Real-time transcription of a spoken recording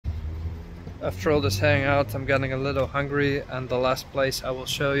After all this hangout, I'm getting a little hungry, and the last place I will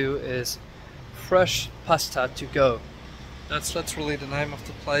show you is Fresh Pasta to Go. That's literally the name of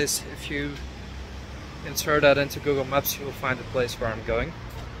the place. If you insert that into Google Maps, you will find the place where I'm going,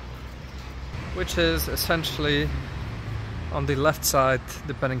 which is essentially on the left side,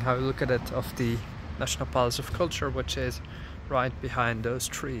 depending how you look at it, of the National Palace of Culture, which is right behind those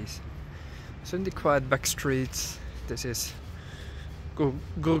trees. So in the quiet back streets, this is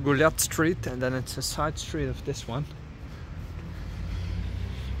Gurgulyat Street, and then it's a side street of this one.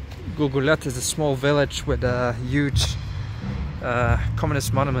 Gurgulyat is a small village with a huge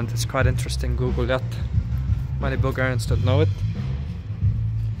communist monument. It's quite interesting, Gurgulyat. Many Bulgarians don't know it.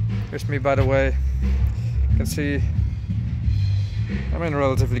 Here's me, by the way. You can see I'm in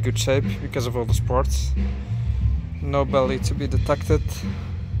relatively good shape because of all the sports. No belly to be detected.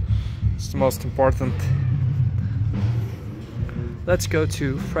 It's the most important. Let's go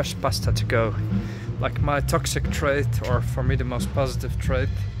to Fresh Pasta to Go. Like, my toxic trait, or for me the most positive trait,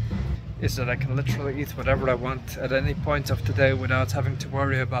 is that I can literally eat whatever I want at any point of the day without having to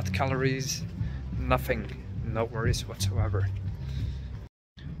worry about calories. Nothing. No worries whatsoever.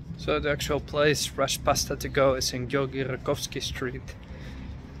 So the actual place, Fresh Pasta to Go, is in Georgi Rakovsky Street,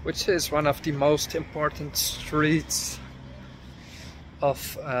 which is one of the most important streets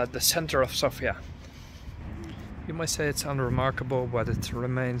of the center of Sofia. You might say it's unremarkable, but it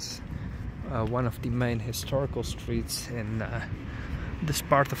remains one of the main historical streets in this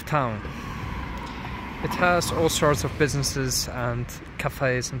part of town. It has all sorts of businesses and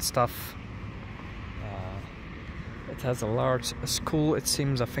cafes and stuff. It has a large school, it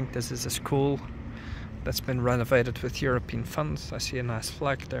seems. I think this is a school that's been renovated with European funds. I see a nice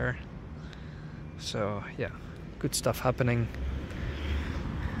flag there. So yeah, good stuff happening.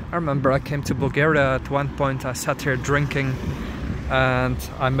 I remember I came to Bulgaria at one point. I sat here drinking and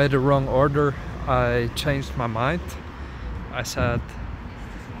I made a wrong order. I changed my mind. I said,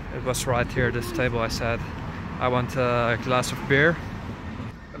 it was right here, this table, I said, I want a glass of beer.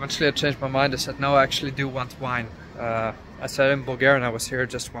 Eventually I changed my mind. I said, no, I actually do want wine. I said in Bulgaria, I was here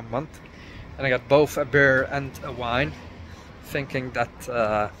just 1 month, and I got both a beer and a wine, thinking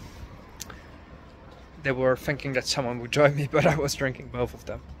that they were thinking that someone would join me, but I was drinking both of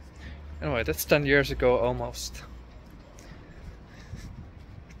them. Anyway, that's 10 years ago almost.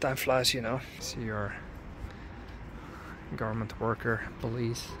 Time flies, you know. See your government worker,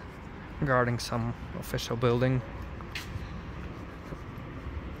 police, guarding some official building.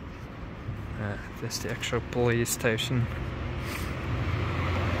 This is the actual police station.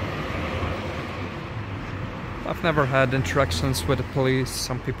 I've never had interactions with the police.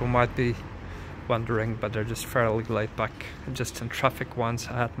 Some people might be wondering, but they're just fairly laid back. Just in traffic once,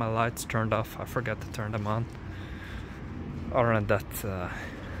 I had my lights turned off. I forgot to turn them on. Other than that,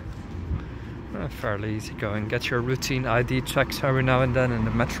 fairly easy going. Get your routine ID checks every now and then in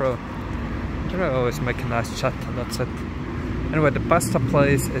the metro. I always make a nice chat, and that's it. Anyway, the pasta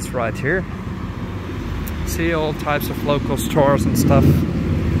place is right here. See all types of local stores and stuff.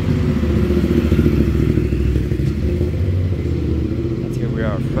 And here we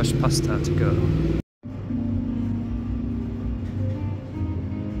are, Fresh Pasta to Go.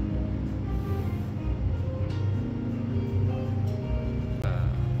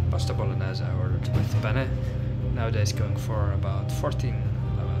 Pasta bolognese I ordered with penne. Nowadays going for about 7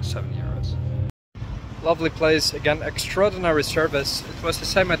 euros. Lovely place, again, extraordinary service. It was the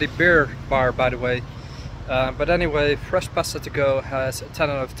same at the beer bar, by the way. But anyway, Fresh Pasta to Go has a 10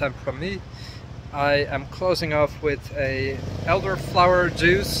 out of 10 from me. I am closing off with a elderflower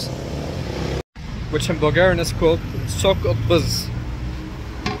juice, which in Bulgarian is called sok od buz.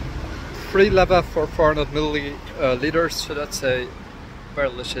 Free leva for 400 milliliters, so that's a very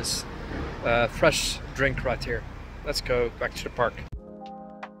delicious fresh drink right here. Let's go back to the park.